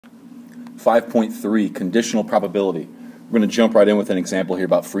5.3, conditional probability. We're going to jump right in with an example here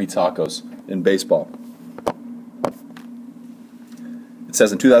about free tacos in baseball. It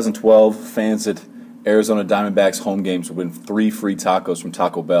says in 2012, fans at Arizona Diamondbacks home games would win 3 free tacos from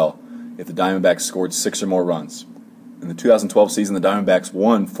Taco Bell if the Diamondbacks scored 6 or more runs. In the 2012 season, the Diamondbacks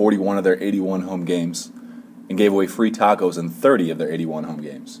won 41 of their 81 home games and gave away free tacos in 30 of their 81 home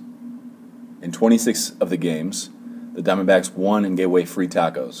games. In 26 of the games, the Diamondbacks won and gave away free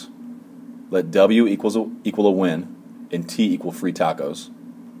tacos. Let W equal a win and T equal free tacos.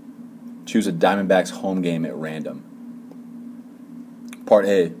 Choose a Diamondbacks home game at random. Part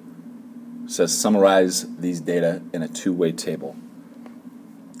A says summarize these data in a two-way table.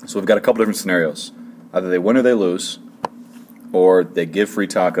 So we've got a couple different scenarios. Either they win or they lose, or they give free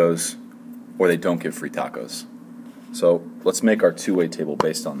tacos, or they don't give free tacos. So let's make our two-way table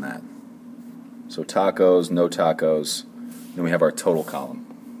based on that. So tacos, no tacos, then we have our total column.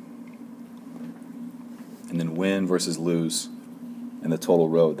 And then win versus lose, and the total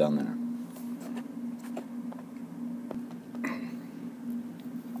row down there.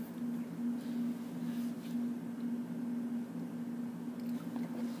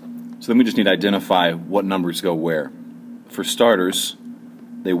 So then we just need to identify what numbers go where. For starters,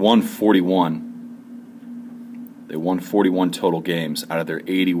 they won 41. They won 41 total games out of their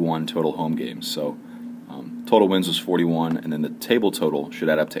 81 total home games. So total wins was 41, and then the table total should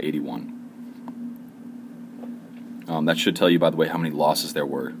add up to 81. That should tell you, by the way, how many losses there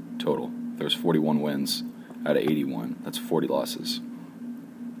were total. There was 41 wins out of 81. That's 40 losses.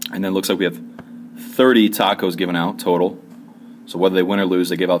 And then it looks like we have 30 tacos given out total. So whether they win or lose,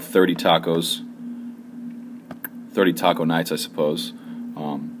 they give out 30 tacos, 30 taco nights, I suppose.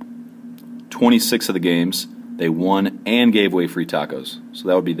 26 of the games, they won and gave away free tacos. So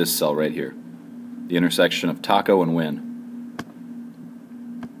that would be this cell right here, the intersection of taco and win.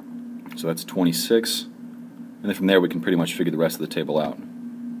 So that's 26. And then from there, we can pretty much figure the rest of the table out.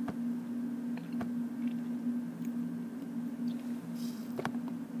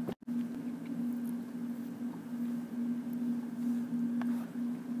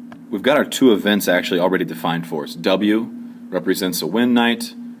 We've got our two events actually already defined for us. W represents a win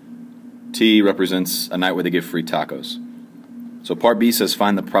night. T represents a night where they give free tacos. So part B says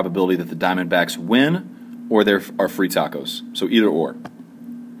find the probability that the Diamondbacks win or there are free tacos. So either or.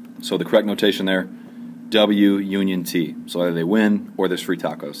 So the correct notation there, W union T. So either they win or there's free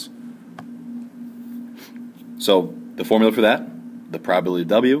tacos. So the formula for that, the probability of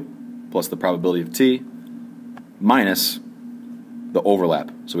W plus the probability of T minus the overlap,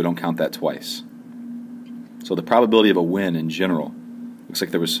 so we don't count that twice. So the probability of a win in general, looks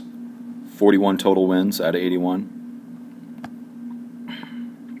like there was 41 total wins out of 81.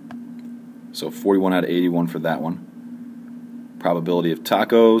 So 41 out of 81 for that one. Probability of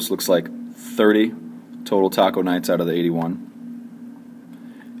tacos, looks like 30 total taco nights out of the 81.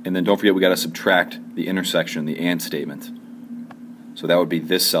 And then don't forget we got to subtract the intersection, the and statement. So that would be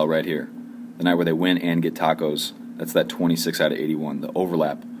this cell right here. The night where they win and get tacos. That's that 26 out of 81, the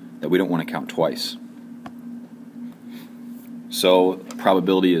overlap that we don't want to count twice. So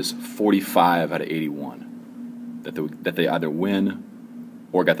probability is 45 out of 81 that they either win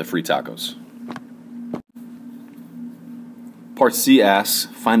or got the free tacos. Part C asks,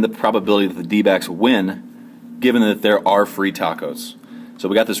 find the probability that the D-backs win given that there are free tacos. So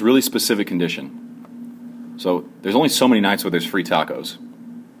we got this really specific condition. So there's only so many nights where there's free tacos.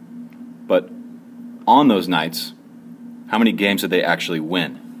 But on those nights, how many games did they actually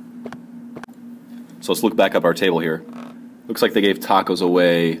win? So let's look back up our table here. Looks like they gave tacos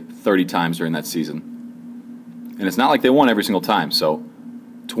away 30 times during that season. And it's not like they won every single time. So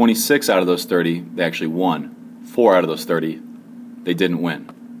 26 out of those 30, they actually won. 4 out of those 30, they didn't win.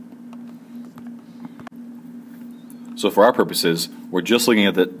 So for our purposes, we're just looking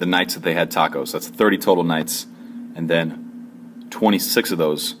at the nights that they had tacos. That's 30 total nights. And then 26 of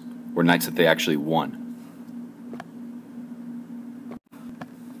those were nights that they actually won.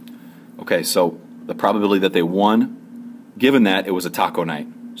 Okay, so the probability that they won, given that it was a taco night.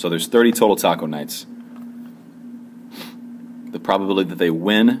 So there's 30 total taco nights. The probability that they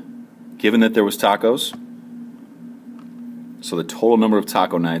win, given that there was tacos. So the total number of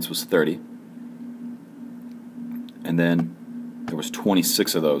taco nights was 30. And then there was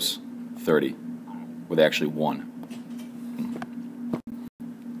 26 of those 30 where they actually won.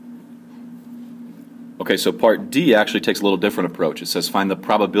 Okay, so part D actually takes a little different approach. It says find the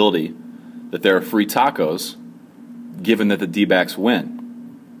probability that there are free tacos given that the D-backs win.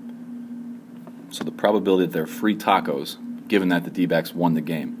 So the probability that there are free tacos given that the D-backs won the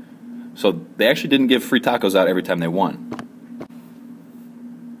game. So they actually didn't give free tacos out every time they won.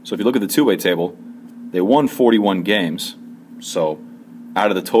 So if you look at the two-way table, they won 41 games. So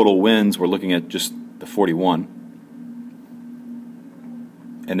out of the total wins, we're looking at just the 41.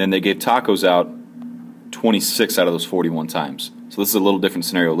 And then they gave tacos out 26 out of those 41 times. So this is a little different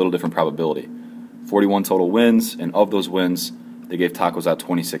scenario, a little different probability. 41 total wins, and of those wins, they gave tacos out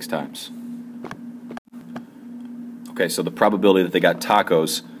 26 times. Okay, so the probability that they got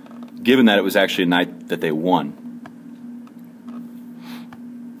tacos, given that it was actually a night that they won.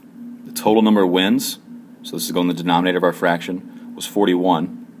 The total number of wins, so this is going to the denominator of our fraction, was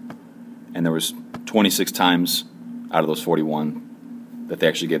 41, and there was 26 times out of those 41 that they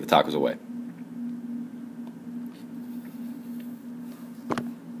actually gave the tacos away.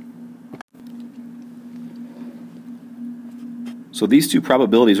 So these two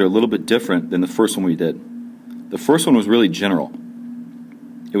probabilities are a little bit different than the first one we did. The first one was really general.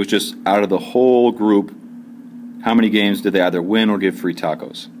 It was just out of the whole group, how many games did they either win or give free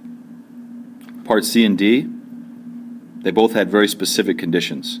tacos? Part C and D, they both had very specific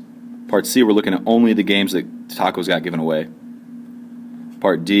conditions. Part C, we're looking at only the games that tacos got given away.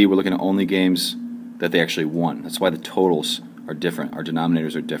 Part D, we're looking at only games that they actually won. That's why the totals are different. Our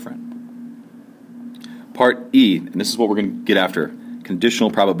denominators are different. Part E, and this is what we're going to get after,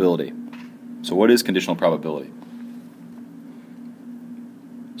 conditional probability. So what is conditional probability?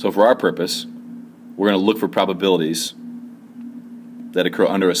 So for our purpose, we're going to look for probabilities that occur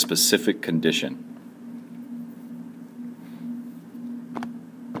under a specific condition.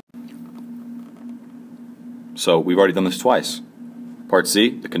 So we've already done this twice. Part C,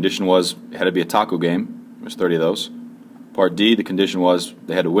 the condition was it had to be a taco game. There's 30 of those. Part D, the condition was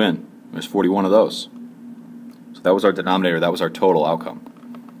they had to win. There's 41 of those. So that was our denominator. That was our total outcome.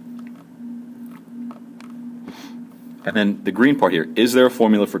 And then the green part here, is there a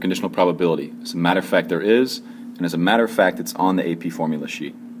formula for conditional probability? As a matter of fact, there is. And as a matter of fact, it's on the AP formula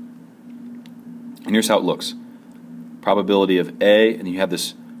sheet. And here's how it looks. Probability of A, and you have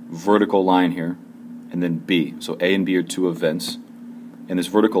this vertical line here, and then B. So A and B are two events. And this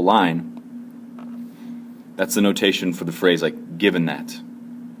vertical line, that's the notation for the phrase like given that.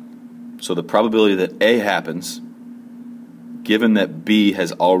 So the probability that A happens, given that B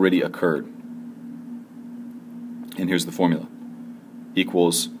has already occurred. And here's the formula.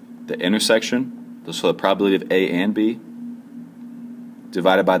 Equals the intersection, so the probability of A and B,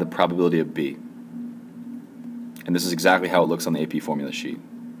 divided by the probability of B. And this is exactly how it looks on the AP formula sheet.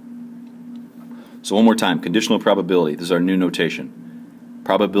 So one more time, conditional probability. This is our new notation.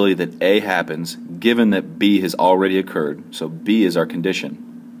 Probability that A happens, given that B has already occurred. So B is our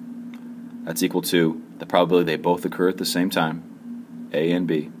condition. That's equal to the probability they both occur at the same time, A and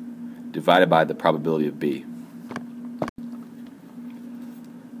B, divided by the probability of B.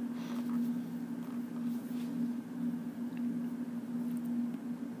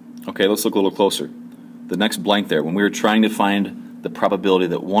 Okay, let's look a little closer. The next blank there, when we were trying to find the probability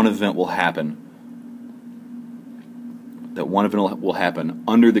that one event will happen,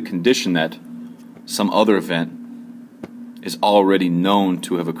 under the condition that some other event is already known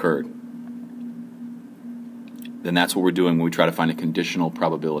to have occurred, then that's what we're doing when we try to find a conditional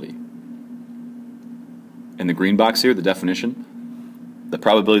probability. In the green box here, the definition, the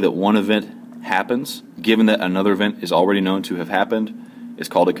probability that one event happens, given that another event is already known to have happened, is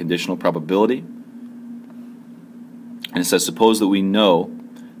called a conditional probability. And it says, suppose that we know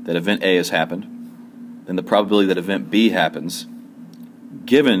that event A has happened, then the probability that event B happens,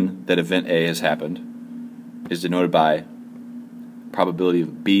 given that event A has happened, is denoted by probability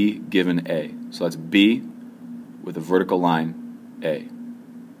of B given A. So that's B with a vertical line A.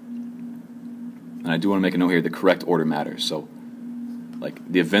 And I do want to make a note here, the correct order matters. So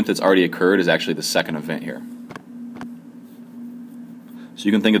like the event that's already occurred is actually the second event here. So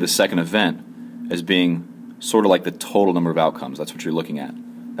you can think of the second event as being sort of like the total number of outcomes. That's what you're looking at.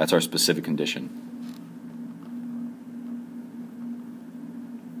 That's our specific condition.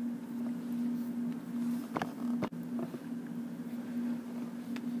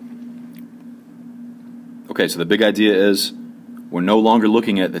 Okay, so the big idea is we're no longer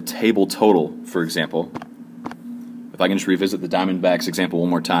looking at the table total, for example. If I can just revisit the Diamondbacks example one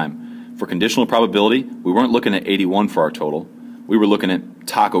more time. For conditional probability, we weren't looking at 81 for our total. We were looking at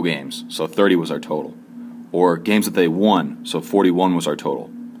taco games, so 30 was our total. Or games that they won, so 41 was our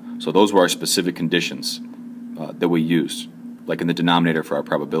total. So those were our specific conditions that we used, like in the denominator for our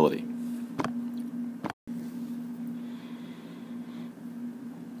probability.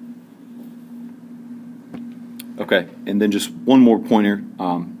 Okay, and then just one more pointer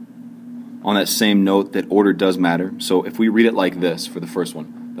on that same note that order does matter. So if we read it like this for the first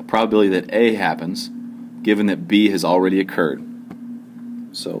one, the probability that A happens, given that B has already occurred.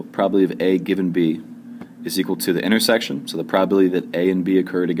 So probability of A given B is equal to the intersection, so the probability that A and B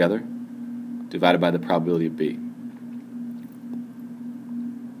occur together, divided by the probability of B.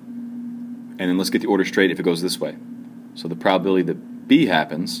 And then let's get the order straight if it goes this way. So the probability that B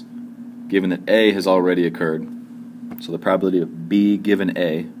happens, given that A has already occurred, so the probability of B given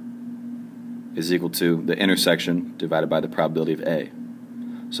A is equal to the intersection divided by the probability of A.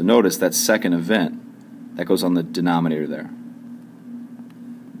 So notice that second event, that goes on the denominator there.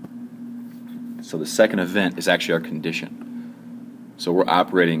 So the second event is actually our condition. So we're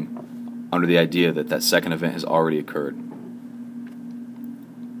operating under the idea that that second event has already occurred.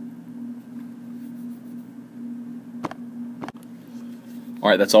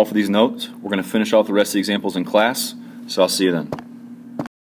 Alright, that's all for these notes. We're going to finish off the rest of the examples in class, so I'll see you then.